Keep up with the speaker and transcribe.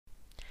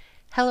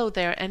Hello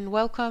there, and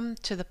welcome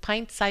to the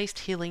Pint Sized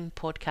Healing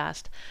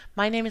Podcast.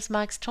 My name is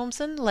Max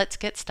Thompson. Let's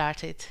get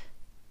started.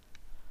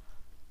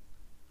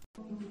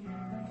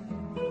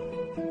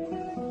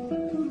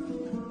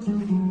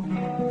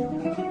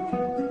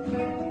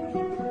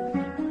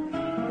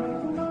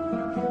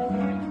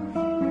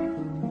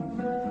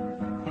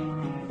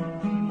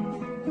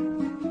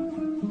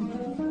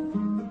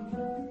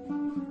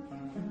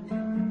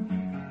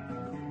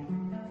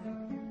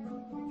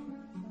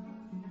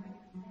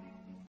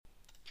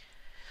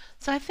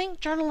 So, I think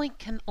journaling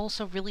can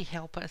also really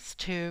help us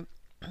to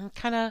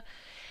kind of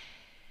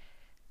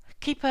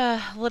keep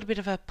a little bit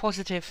of a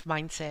positive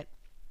mindset.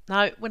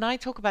 Now, when I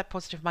talk about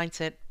positive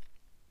mindset,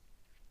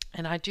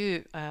 and I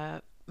do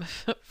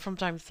from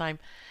time to time,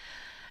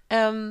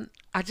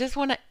 I just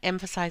want to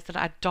emphasize that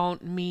I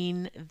don't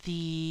mean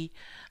the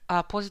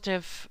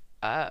positive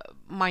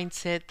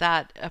mindset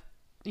that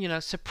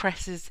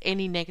suppresses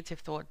any negative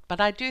thought.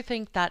 But I do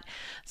think that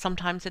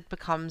sometimes it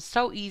becomes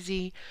so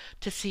easy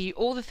to see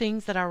all the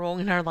things that are wrong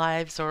in our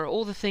lives, or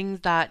all the things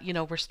that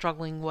we're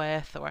struggling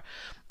with, or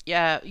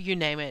yeah, you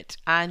name it,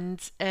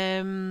 and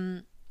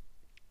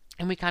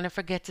we kind of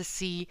forget to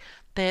see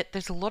that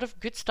there's a lot of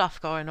good stuff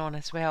going on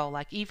as well.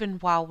 Like, even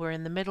while we're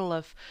in the middle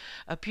of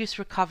abuse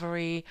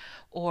recovery,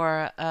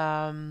 or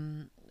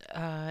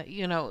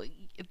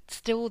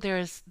still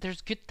there's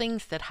good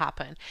things that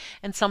happen,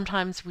 and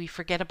sometimes we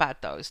forget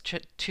about those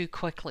too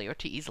quickly or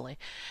too easily.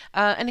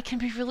 And it can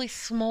be really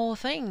small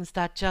things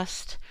that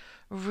just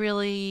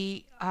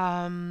really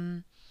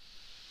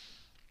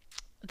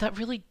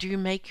do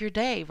make your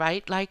day,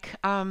 right? Like,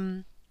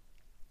 a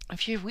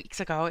few weeks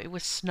ago it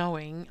was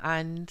snowing,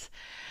 and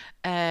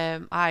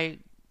I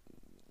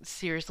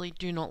seriously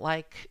do not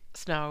like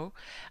snow,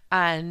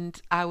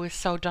 and I was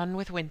so done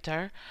with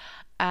winter,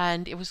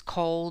 and it was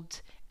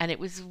cold and it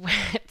was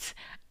wet,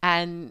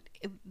 and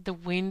the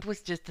wind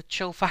was just, the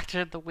chill factor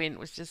of the wind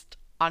was just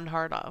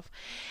unheard of.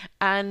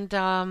 And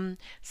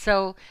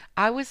so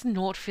I was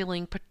not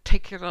feeling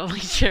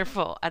particularly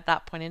cheerful at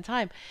that point in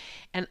time.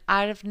 And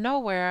out of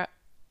nowhere,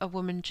 a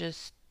woman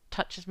just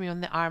touches me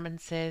on the arm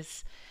and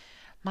says,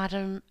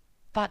 "Madam,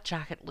 that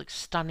jacket looks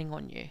stunning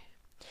on you."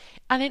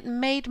 And it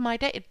made my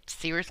day. It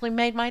seriously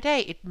made my day.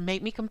 It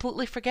made me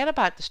completely forget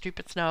about the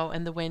stupid snow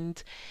and the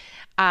wind.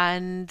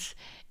 And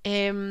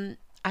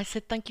I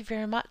said, "Thank you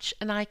very much,"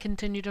 and I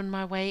continued on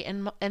my way.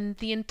 And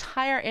the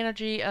entire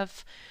energy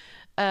of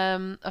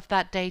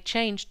that day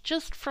changed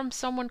just from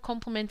someone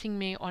complimenting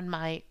me on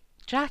my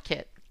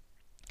jacket.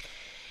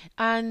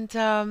 And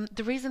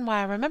the reason why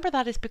I remember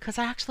that is because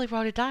I actually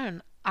wrote it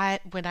down.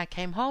 When I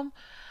came home,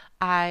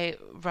 I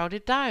wrote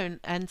it down,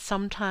 and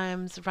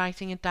sometimes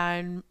writing it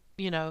down,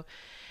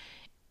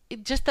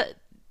 it just that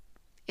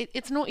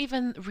it's not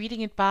even reading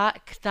it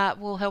back that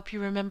will help you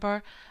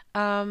remember,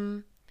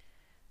 um,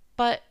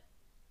 but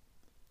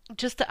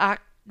just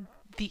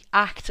the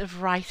act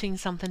of writing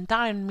something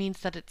down means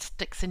that it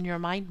sticks in your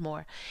mind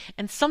more.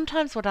 And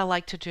sometimes what I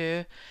like to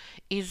do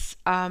is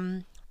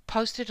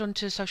post it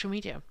onto social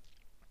media,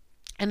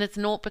 and it's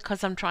not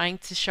because I'm trying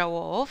to show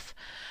off,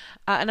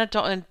 and I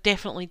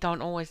definitely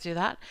don't always do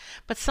that,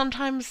 but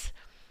sometimes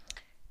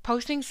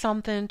posting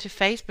something to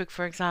Facebook,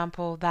 for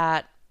example,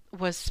 that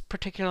was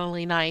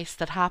particularly nice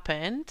that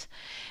happened,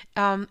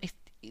 um, it,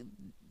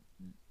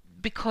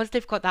 because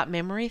they've got that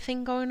memory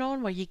thing going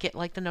on where you get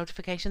like the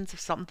notifications of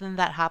something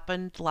that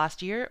happened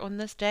last year on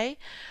this day.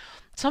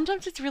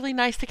 Sometimes it's really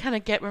nice to kind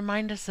of get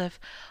reminders of,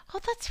 oh,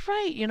 that's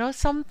right,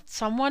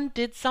 someone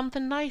did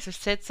something nice or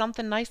said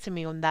something nice to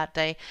me on that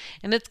day,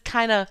 and it's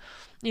kind of,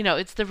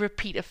 it's the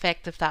repeat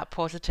effect of that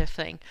positive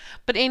thing.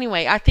 But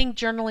anyway, I think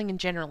journaling and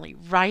generally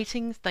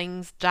writing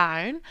things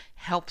down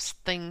helps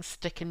things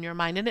stick in your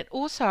mind, and it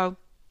also,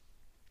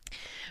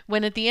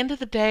 when at the end of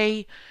the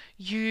day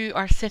you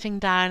are sitting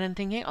down and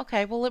thinking,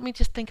 okay, well, let me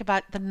just think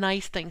about the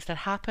nice things that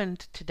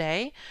happened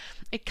today,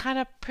 it kind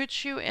of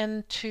puts you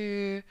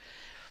into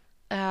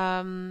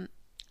um,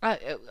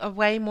 a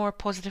way more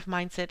positive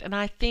mindset. And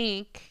I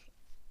think,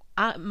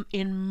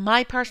 in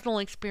my personal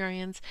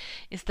experience,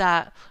 is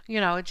that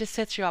it just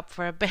sets you up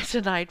for a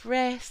better night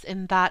rest,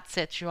 and that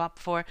sets you up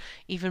for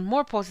even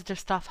more positive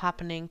stuff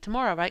happening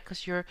tomorrow, right?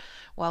 Because you're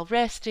well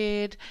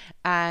rested,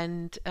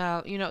 and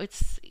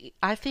it's,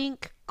 I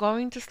think,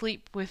 going to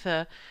sleep with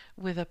a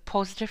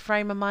positive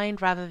frame of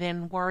mind rather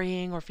than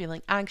worrying or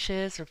feeling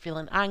anxious or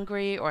feeling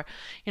angry, or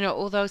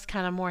all those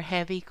kind of more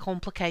heavy,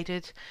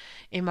 complicated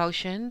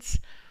emotions.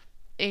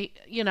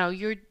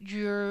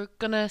 You're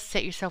gonna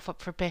set yourself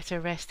up for better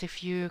rest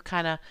if you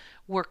kind of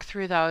work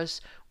through those,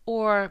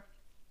 or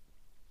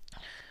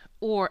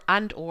or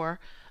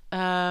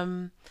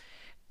um,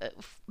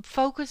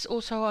 focus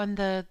also on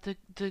the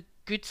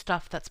good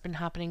stuff that's been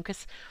happening,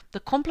 because the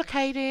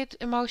complicated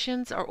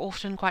emotions are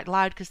often quite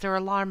loud because they're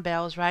alarm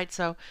bells, right?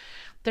 So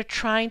they're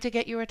trying to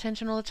get your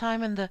attention all the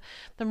time, and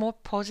the more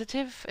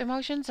positive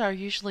emotions are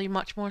usually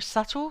much more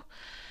subtle.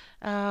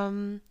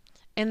 um,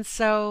 and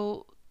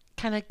so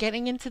kind of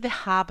getting into the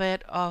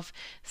habit of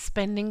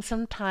spending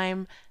some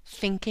time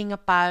thinking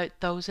about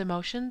those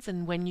emotions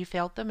and when you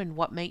felt them and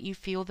what made you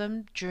feel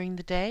them during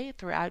the day,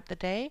 throughout the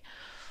day,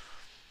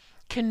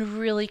 can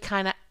really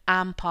kind of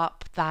amp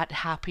up that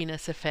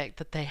happiness effect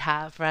that they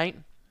have, right?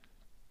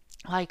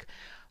 Like,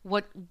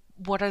 what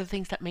what are the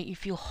things that make you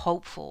feel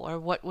hopeful, or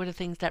what were the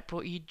things that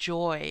brought you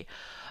joy?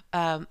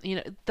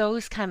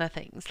 Those kind of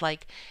things.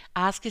 Like,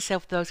 ask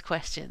yourself those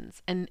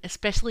questions, and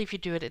especially if you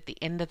do it at the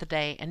end of the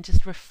day, and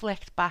just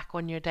reflect back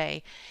on your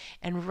day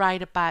and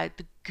write about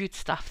the good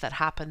stuff that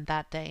happened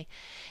that day.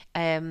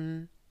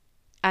 Um,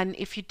 and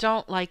if you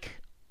don't, like,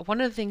 one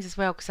of the things as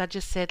well, because I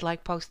just said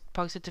like post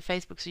it to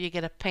Facebook so you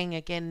get a ping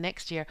again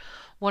next year.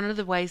 One of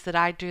the ways that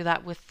I do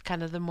that with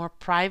kind of the more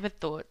private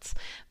thoughts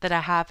that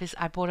I have is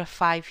I bought a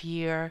 5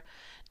 year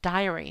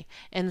diary,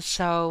 and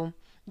so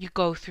you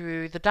go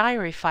through the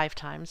diary 5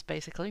 times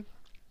basically.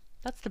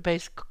 That's the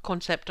basic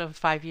concept of a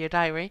 5 year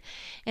diary.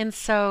 And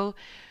so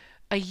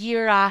a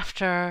year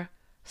after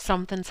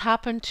something's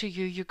happened to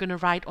you, you're going to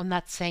write on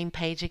that same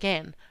page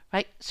again,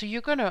 right? So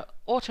you're going to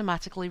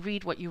automatically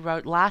read what you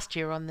wrote last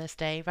year on this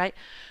day, right?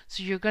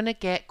 So you're going to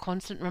get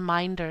constant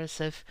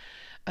reminders of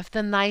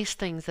the nice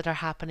things that are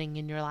happening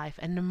in your life.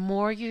 And the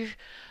more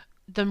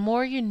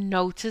you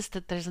notice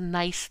that there's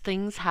nice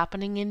things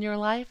happening in your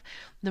life,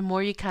 the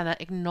more you kind of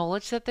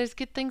acknowledge that there's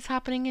good things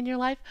happening in your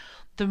life,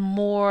 the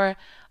more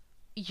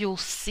you'll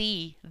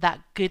see that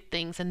good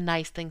things and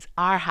nice things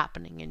are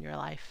happening in your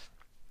life.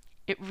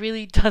 It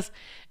really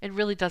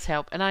does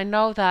help. And I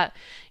know that,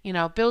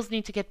 bills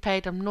need to get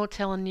paid. I'm not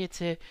telling you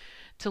to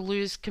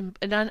lose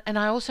and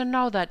I also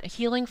know that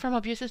healing from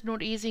abuse is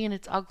not easy, and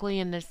it's ugly,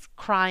 and there's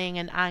crying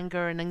and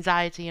anger and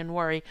anxiety and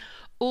worry.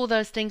 All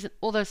those things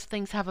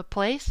have a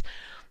place,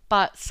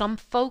 but some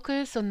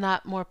focus on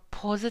that more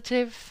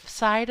positive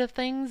side of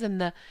things,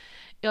 and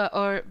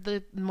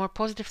the more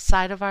positive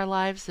side of our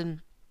lives,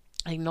 and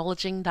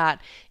acknowledging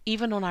that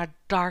even on our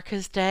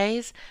darkest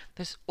days,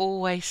 there's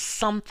always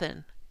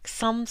something,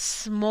 some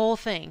small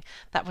thing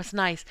that was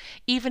nice.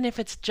 Even if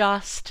it's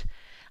just,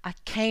 I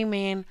came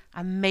in,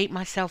 I made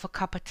myself a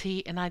cup of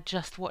tea, and I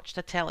just watched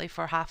the telly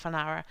for half an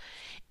hour,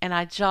 and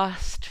I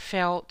just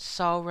felt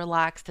so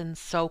relaxed and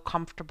so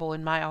comfortable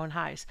in my own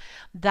house.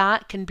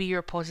 That can be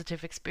your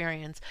positive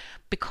experience,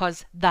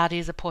 because that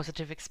is a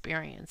positive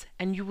experience.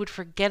 And you would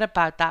forget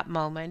about that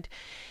moment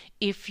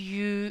if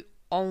you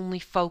only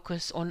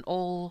focus on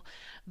all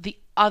the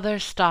other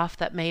stuff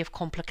that may have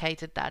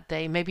complicated that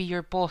day. Maybe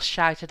your boss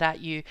shouted at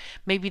you,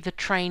 maybe the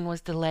train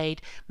was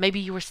delayed, maybe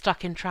you were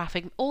stuck in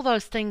traffic. All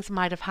those things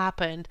might have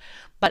happened,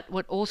 but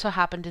what also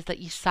happened is that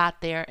you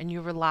sat there and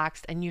you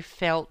relaxed and you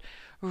felt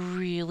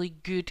really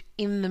good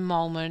in the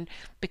moment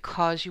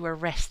because you were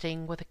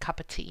resting with a cup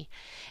of tea.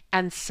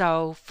 And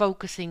so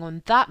focusing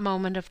on that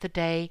moment of the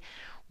day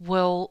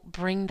will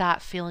bring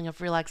that feeling of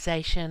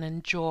relaxation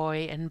and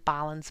joy and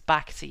balance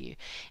back to you.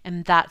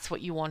 And that's what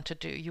you want to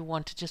do. You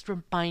want to just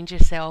remind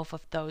yourself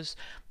of those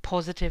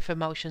positive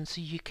emotions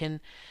so you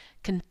can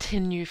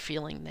continue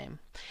feeling them.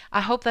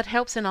 I hope that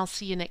helps, and I'll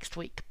see you next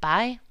week.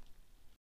 Bye.